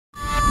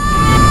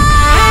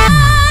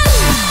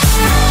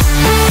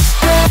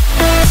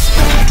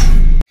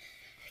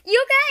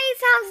You guys,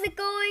 how's it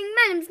going?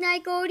 My name's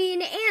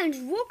NightGuardian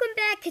and welcome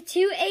back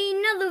to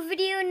another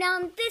video. Now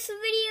in this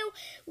video,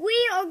 we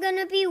are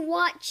gonna be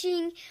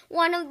watching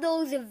one of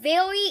those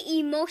very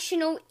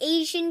emotional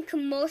Asian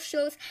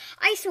commercials.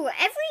 I swear,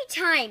 every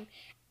time,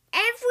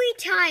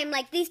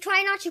 like these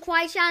try not to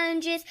cry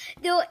challenges,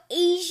 they're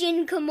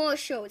Asian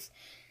commercials.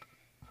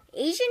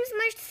 Asians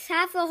must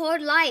have a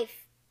hard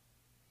life.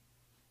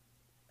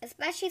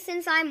 Especially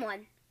since I'm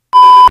one.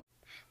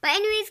 But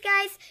anyways,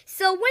 guys,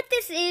 so what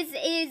this is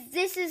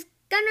this is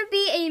gonna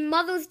be a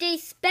Mother's Day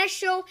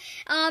special.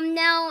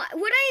 Now,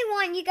 what I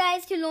want you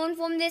guys to learn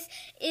from this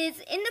is,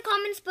 in the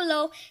comments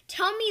below,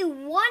 tell me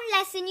one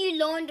lesson you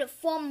learned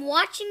from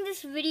watching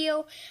this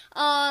video,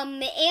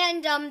 and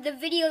the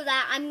video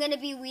that I'm gonna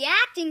be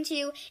reacting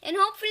to. And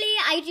hopefully,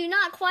 I do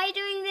not cry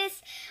during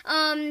this,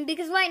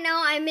 because right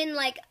now I'm in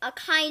like a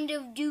kind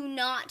of do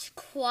not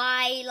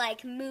cry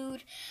like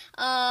mood.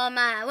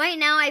 Right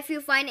now I feel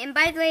fine. And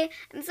by the way,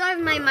 I'm sorry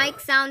if my mic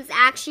sounds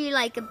actually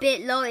like a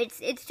bit low.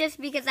 It's just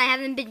because I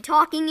haven't been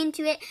talking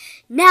into it.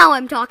 Now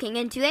I'm talking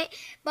into it.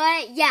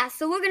 But yeah,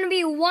 so we're gonna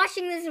be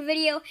watching this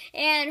video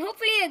and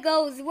hopefully it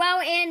goes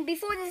well. And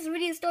before this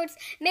video starts,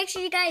 make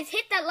sure you guys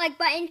hit that like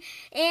button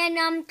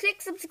and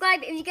click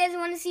subscribe if you guys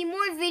want to see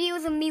more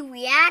videos of me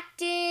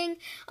reacting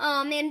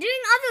and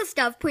doing other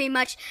stuff pretty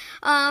much.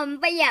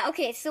 But yeah,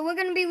 okay, so we're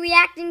gonna be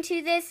reacting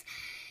to this.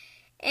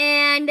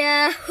 And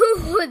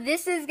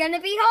this is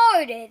gonna be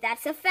hard.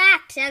 That's a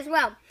fact as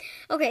well.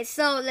 Okay,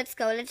 so let's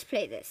go. Let's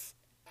play this.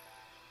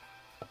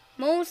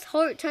 Most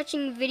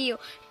heart-touching video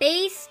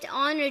based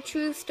on a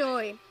true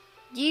story.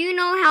 Do you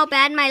know how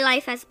bad my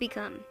life has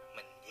become?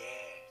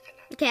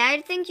 Okay,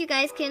 I think you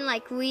guys can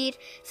like read.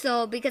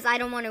 So because I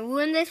don't want to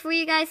ruin this for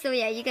you guys. So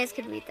yeah, you guys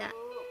could read that.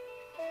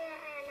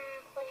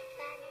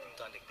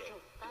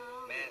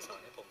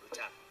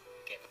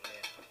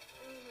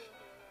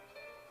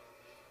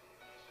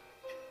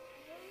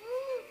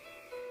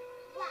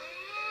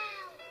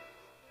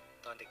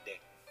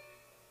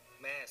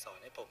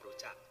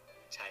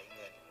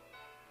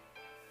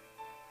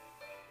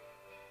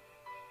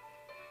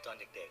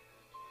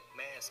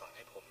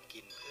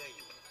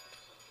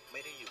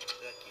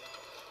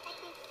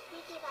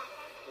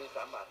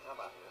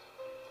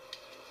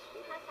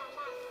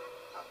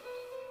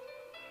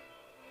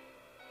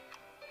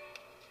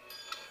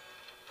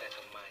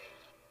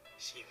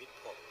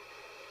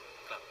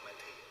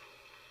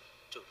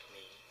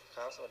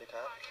สวัสดีค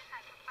รับ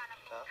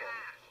ครับผม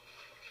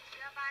เ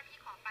รื่องบ้านที่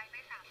ขอไปไ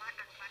ม่สามารถ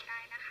อนุมัติได้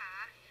นะคะ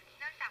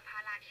เนื่องจากภา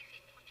ระหนี้สิ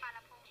นคุณปาล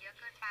พงษ์เยอะ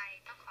เกินไป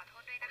ต้องขอโท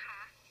ษด้วยนะคะ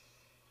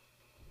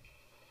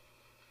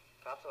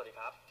ครับสวัสดีค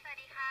รับสวัส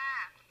ดีค่ะ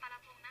คุณปาล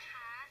พงษ์นะค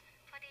ะ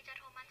พอดีจะโ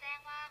ทรมาแจ้ง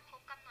ว่าคร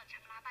บกำหนดช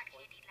ำระบัตรเค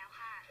รดิตแล้ว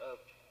ค่ะ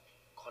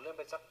ขอเลื่อนไ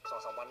ปสัก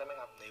 2-3 วันได้ไหม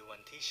ครับในวัน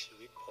ที่ชี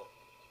วิตผม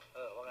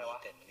ว่าไงวะ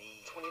แต่นี่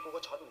ช่วงนี้กู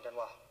ก็ช็อตเหมือนกัน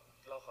ว่ะ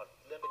เราขอ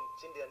เลื่อนเป็น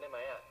สิ้นเดือนได้ไหม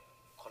อ่ะ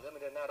ขอเลื่อนเป็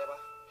นเดือนหน้าได้ปะ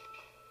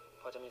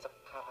พอจะมีสัก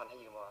 5,000 ให้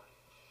ยืมวะ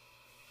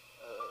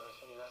แ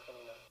ค่นี้นะ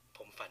ผ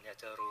มฝันอยาก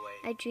จะรวย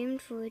I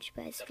dreamed for rich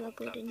but I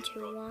struggled into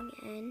a wrong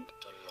end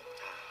จนหลง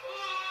ทาง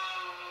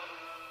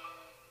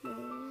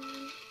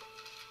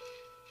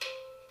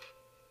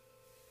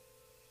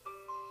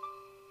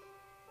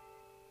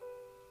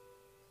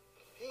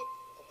พี่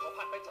ผมขอ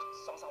ผัดไปสัก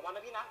 2-3 วันน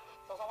ะพี่นะ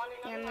 2-3 วันเอง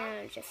นะ Yeah, I'm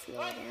gonna just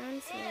slow down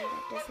so that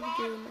doesn't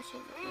do much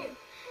of a video.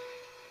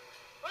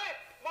 เฮ้ย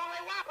มองอะไร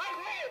วะเฮ้ย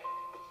พี่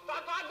จอ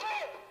ดพี่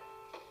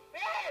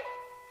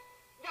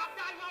อยากไ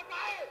ด้ยอมไป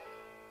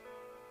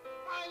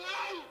ไง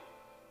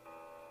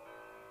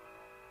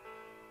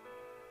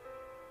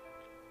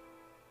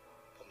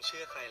ผมเชื่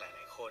อใครหล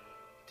ายๆคน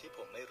ที่ผ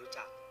มไม่รู้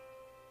จัก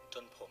จ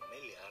นผมไม่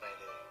เหลืออะไร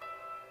เลย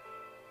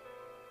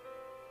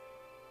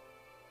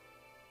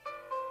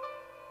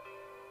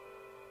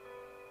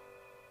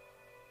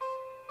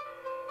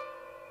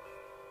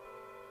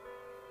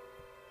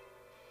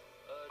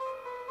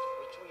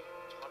ช่วย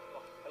ช็อตก่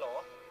อนฮัลโหล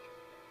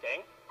เจ๋ง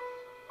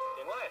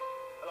เว้ย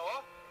ฮัลโหล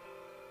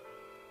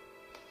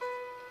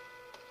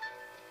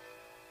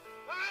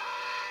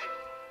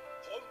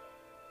ผม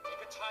เอ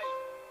กชัย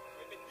เค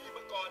ยเป็นหนี้ม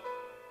าก่อน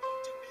ผม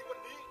จึงมีวัน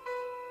นี้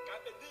การ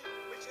เป็นหนี้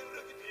ไม่ใช่เรื่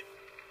องที่ผิด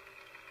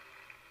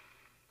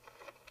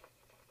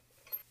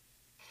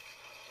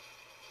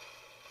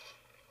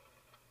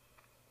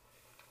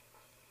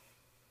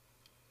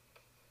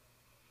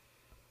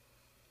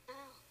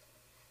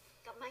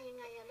กลับมายัง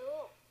ไงอะลู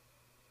ก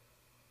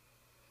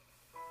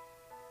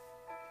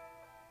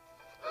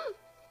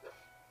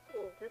โ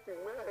อ้คิดถึง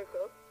แม่เลยค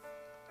รับ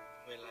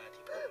เวลา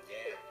ที่ผมแ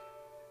ย่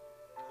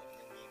ผม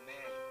ยังมีแม่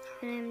อยู่ทาง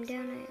When I'm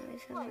down, I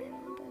always have my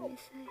mom by my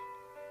side.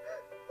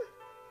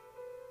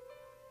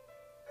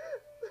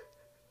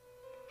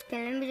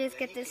 Okay, let me just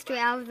get this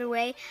straight out of the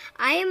way.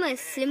 I am a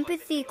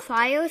sympathy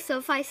crier, so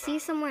if I see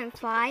someone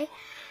cry,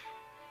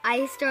 I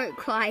start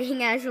crying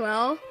as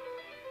well.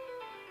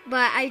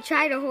 But I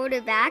try to hold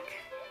it back.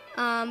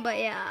 But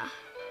yeah.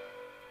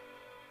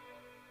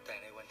 แต่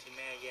ในวันที่แ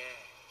ม่แย่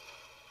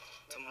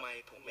ทำไม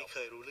ผมไม่เค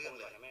ยรู้เรื่อง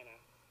เลยนะแม่นะ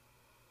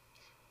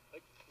เฮ้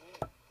ย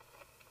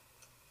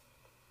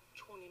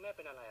ช่วงนี้แม่เ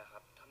ป็นอะไรอะครั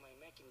บทำไม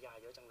แม่กินยา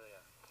เยอะจังเลยอ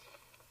ะ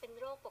เป็น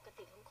โรคปก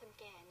ติของคน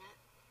แก่นะ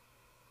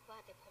ว่า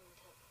แต่พง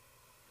เถอะ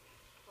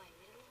ไหวไห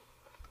มลูก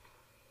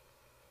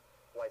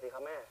ไหวสิครั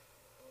บแม่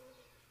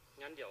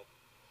งั้นเดี๋ยว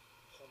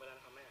คงไปแล้วน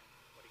ะครับแม่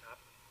สวัสดีครับ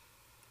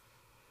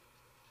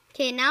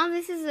Okay, now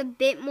this is a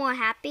bit more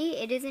happy.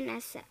 It isn't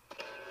as sad.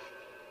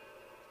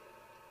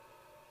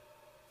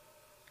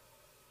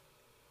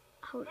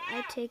 Hold,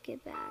 I take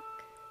it back.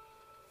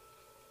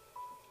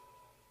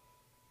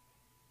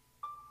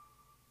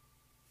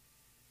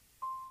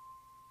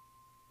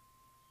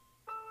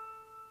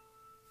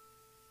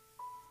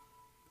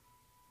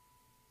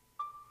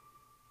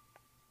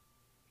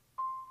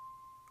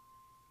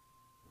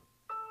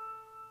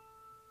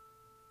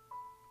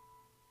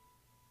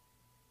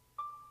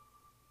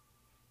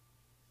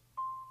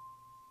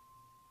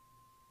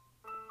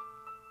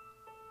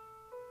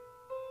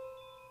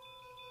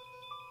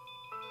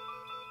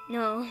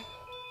 No.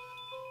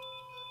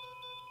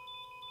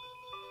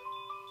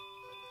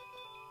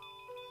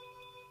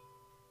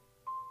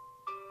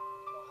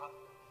 หมอครับ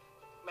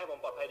แม่ผม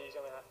ปลอดภัยดีใ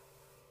ช่ไหมฮะ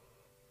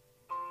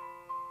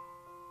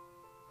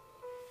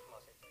หมอ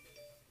เสร็จใจดี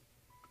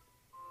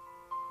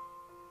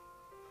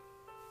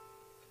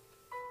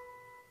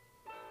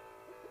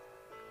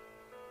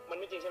มัน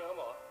ไม่จริงใช่ไหมครับ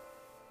หมอ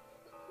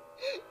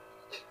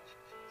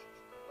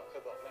เค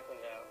ยบอกแม่คุณ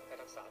แล้วให้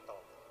รักษาต่อ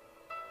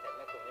แต่แ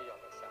ม่คุณไม่ยอม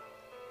รักษา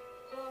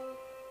พง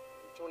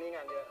ช่วงนี้ง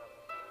านเยอะครับ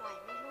ไหว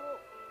ไหมลูก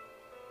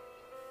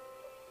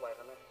ไหวค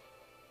รับแม่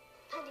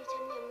ถ้าดิฉั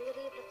นยังไม่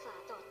รีบรักษา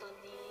ต่อตอน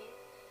นี้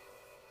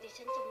ดิ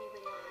ฉันจะมีเว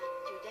ลา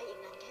อยู่ได้อีก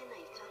นานแค่ไหน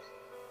คะ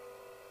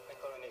ใน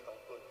กรณีของ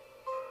คุณ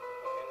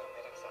ผมแนะนำใ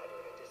ห้รักษาโด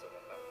ยเร็วที่สุดน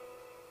ะครับ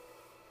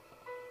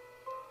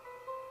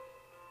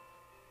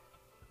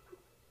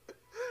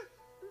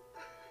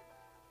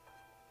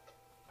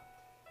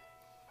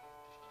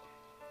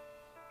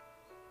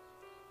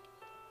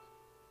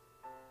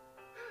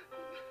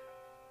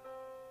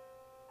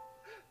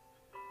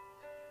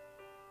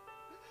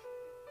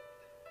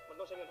มัน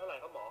ต้องใช้เงินเท่าไหร่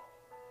ครับหมอ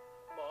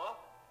หมอ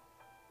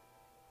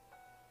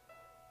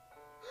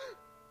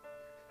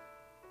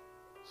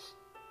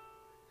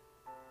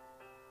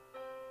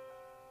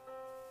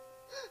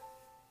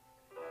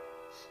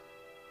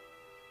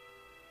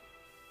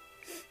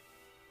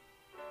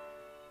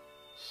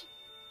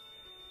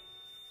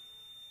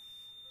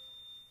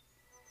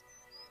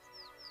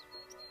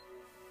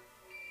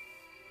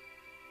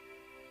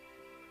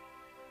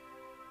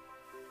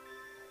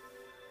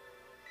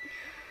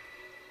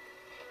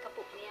กระ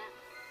ปุกเนี้ย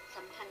ส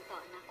ำคัญต่อ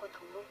อนาคตข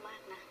องลูกมา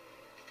กนะ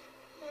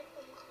แม่ผ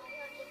มขอ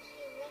ลองอีก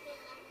ทีได้ไหม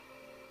ครับ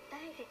ได้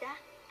สิจ๊ะ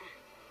อ่ะ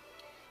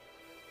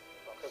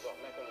หมอเคยบอก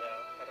แม่คุณแล้ว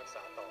ให้รักษ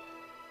าต่อ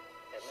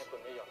แต่แม่คุณ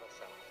ไม่ยอมรัก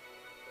ษา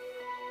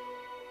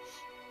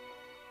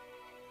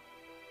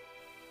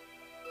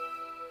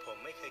ผม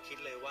ไม่เคยคิด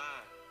เลยว่า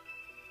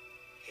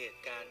เห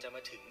ตุการณ์จะม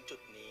าถึงจุ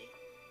ดนี้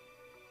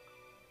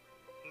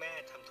แม่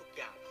ทำทุกอ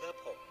ย่างเพื่อ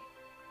ผม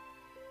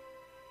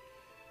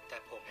แต่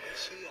ผมไม่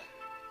เชื่อ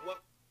ว่า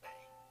ไหน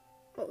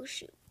Oh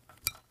shoot.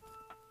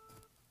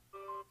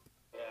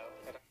 แล้ว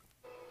ให้รัก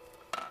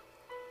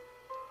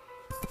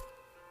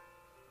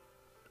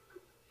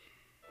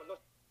มันต้อง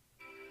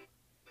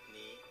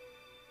นี้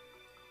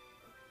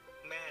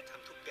แม่ท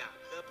ำทุกอย่าง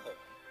เพื่อผม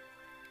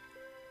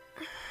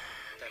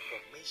แต่ผ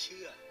มไม่เ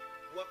ชื่อ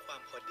ว่าควา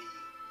มพอดี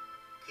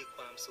คือค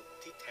วามสุข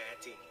ที่แท้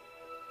จริง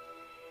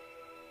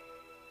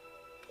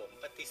ผม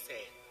ปฏิเส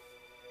ธ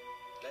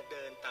และเ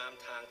ดินตาม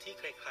ทางที่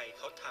ใครๆเ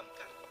ขาทำ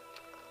กัน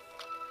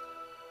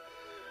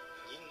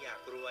ยิ่งอยา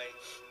กรวย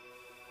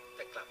แ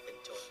ต่กลับเป็น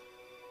จน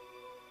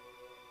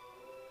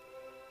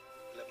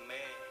และแ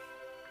ม่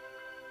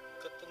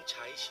ก็ต้องใ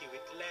ช้ชีวิ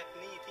ตแลก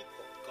หนี้ที่ผ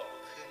มก่อ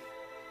ขึ้น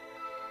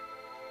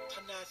ธ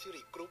นาสิ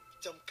ริกรุ๊ป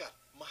จำกัด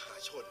มหา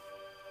ชน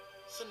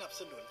สนับส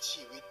นุน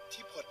ชีวิต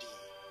ที่พอดี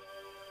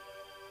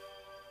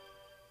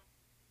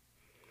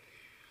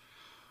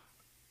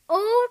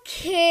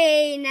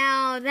Okay,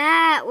 now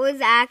that was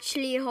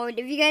actually hard.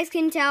 If you guys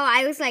can tell,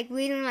 I was like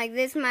reading like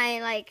this. My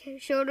like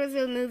shoulders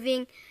were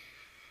moving.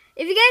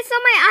 If you guys saw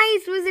my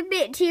eyes was a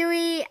bit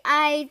teary,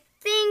 I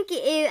think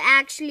it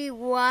actually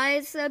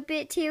was a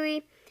bit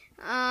teary.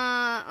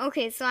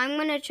 Okay, so I'm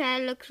gonna try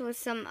to look for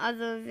some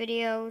other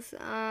videos.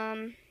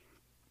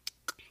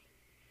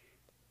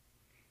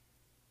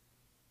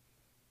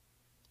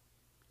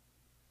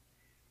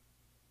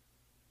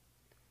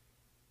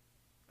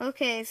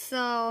 Okay,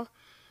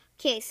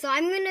 so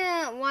I'm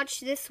gonna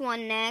watch this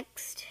one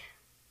next.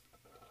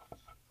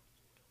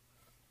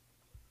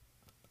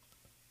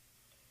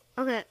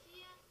 Okay.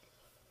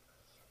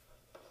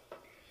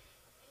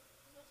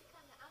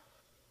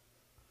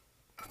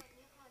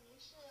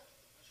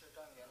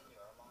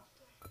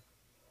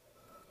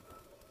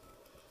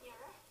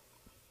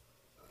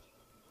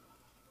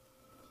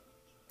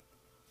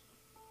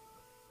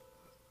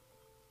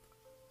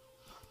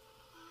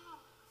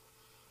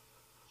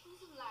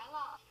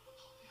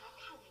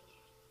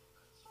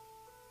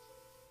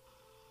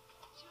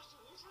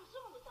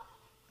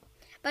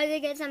 By the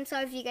way, guys, I'm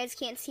sorry if you guys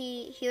can't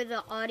hear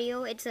the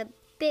audio. It's a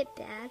bit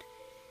bad.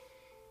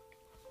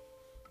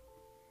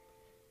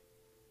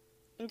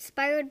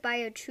 inspired by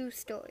a true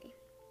story.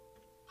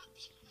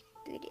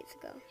 3 days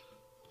ago.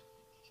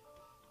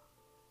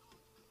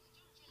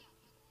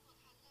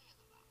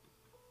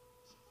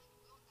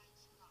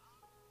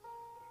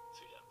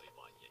 虽然被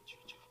婉言拒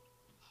绝，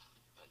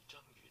但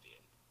张玉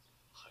莲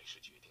还是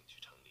决定去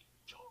城里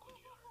照顾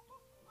女儿。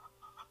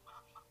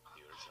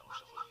女儿小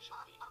时候一生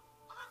病，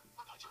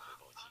她就会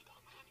煲鸡汤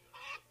给女儿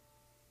喝。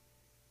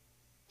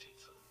这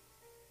次，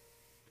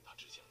她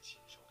只想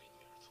亲手给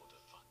女儿做顿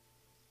饭。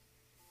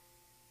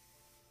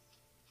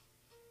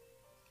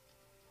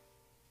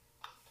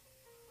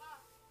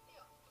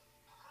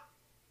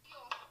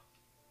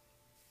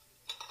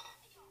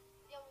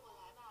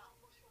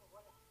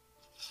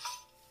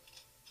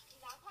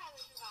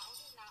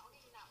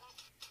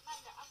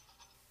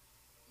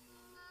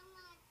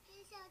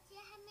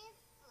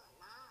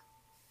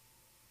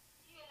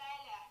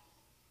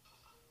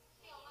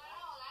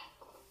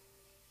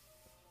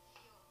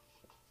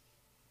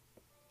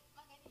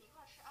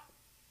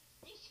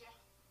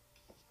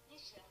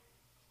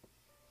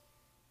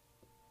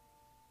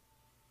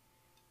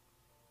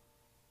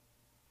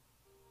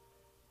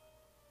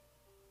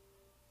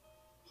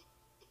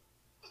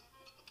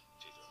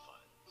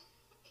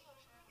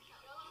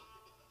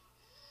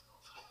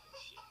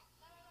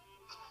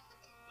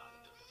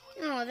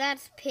 Oh,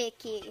 that's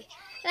picky.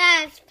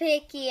 That's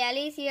picky. At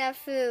least you have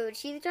food.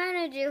 She's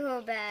trying to do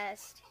her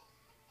best.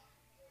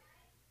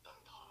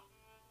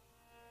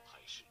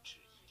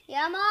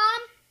 Yeah,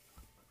 Mom?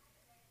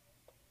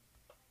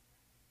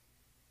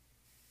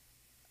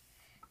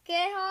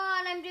 Okay,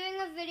 hold on. I'm doing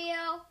a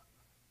video.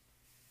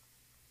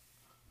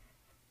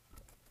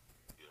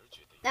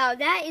 Now,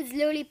 that is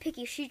literally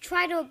picky. She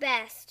tried her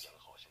best.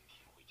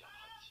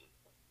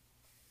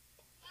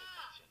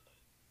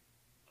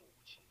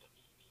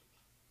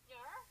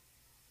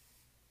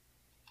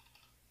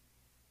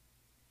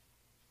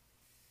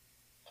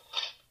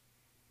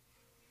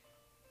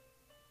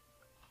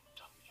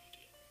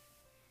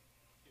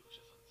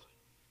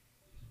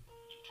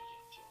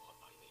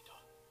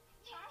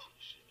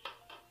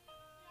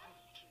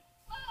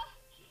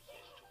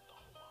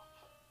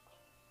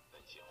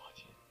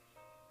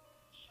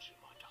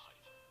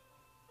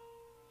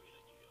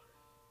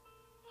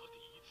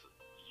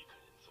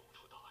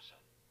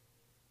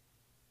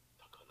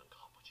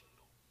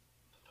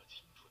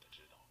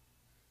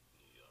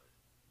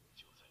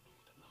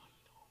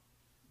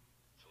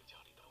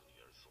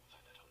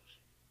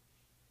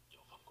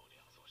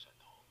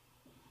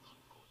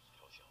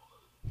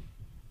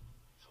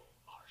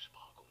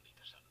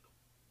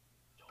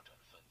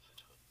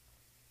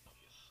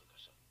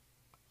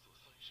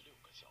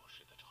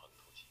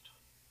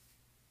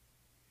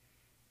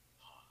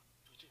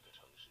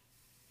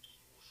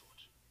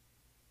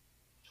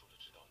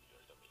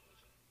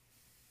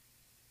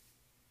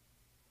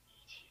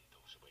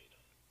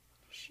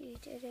 She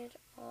did it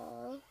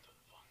all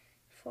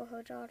for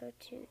her daughter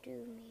to do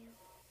meal.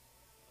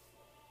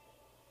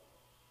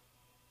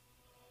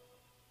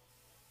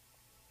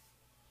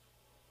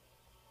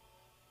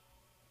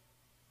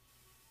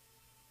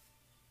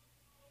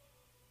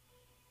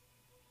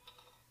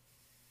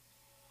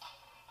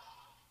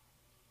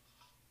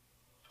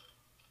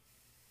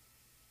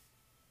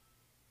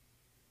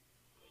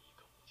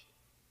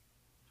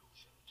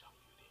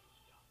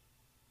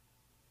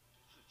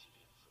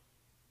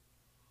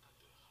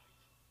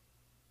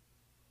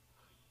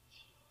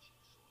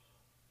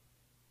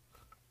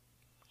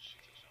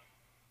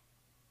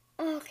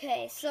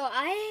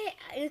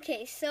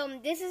 Okay, so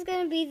this is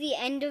gonna be the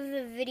end of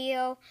the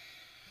video.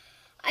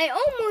 I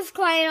almost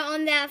cried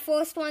on that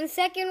first one.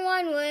 Second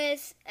one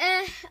was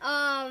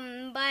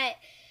but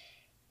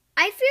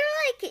I feel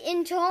like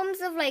in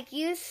terms of like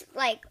use,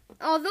 like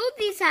although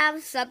these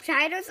have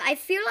subtitles, I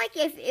feel like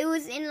if it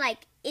was in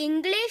like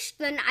English,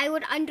 then I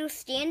would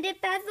understand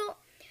it better.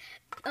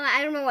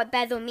 I don't know what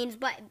better means,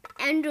 but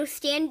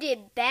understand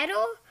it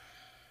better.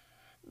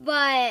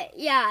 But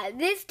yeah,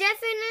 this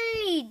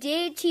definitely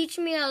did teach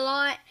me a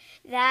lot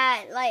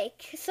that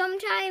like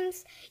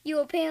sometimes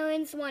your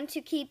parents want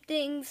to keep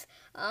things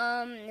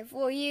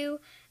for you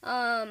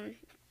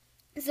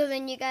so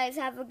then you guys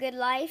have a good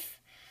life.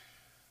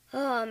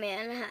 Oh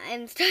man,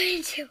 I'm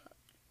starting to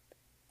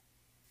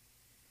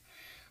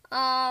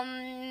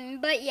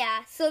but yeah,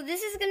 so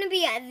this is going to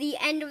be at the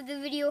end of the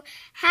video.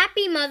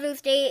 Happy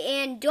Mother's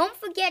Day, and don't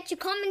forget to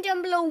comment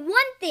down below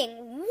one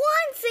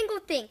single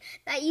thing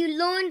that you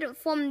learned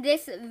from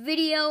this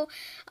video.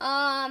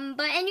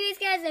 But anyways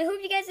guys, I hope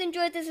you guys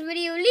enjoyed this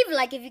video. Leave a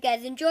like if you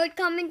guys enjoyed,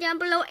 comment down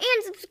below,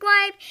 and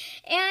subscribe.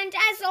 And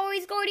as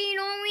always, Guardian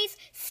always,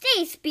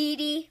 stay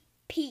speedy.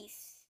 Peace.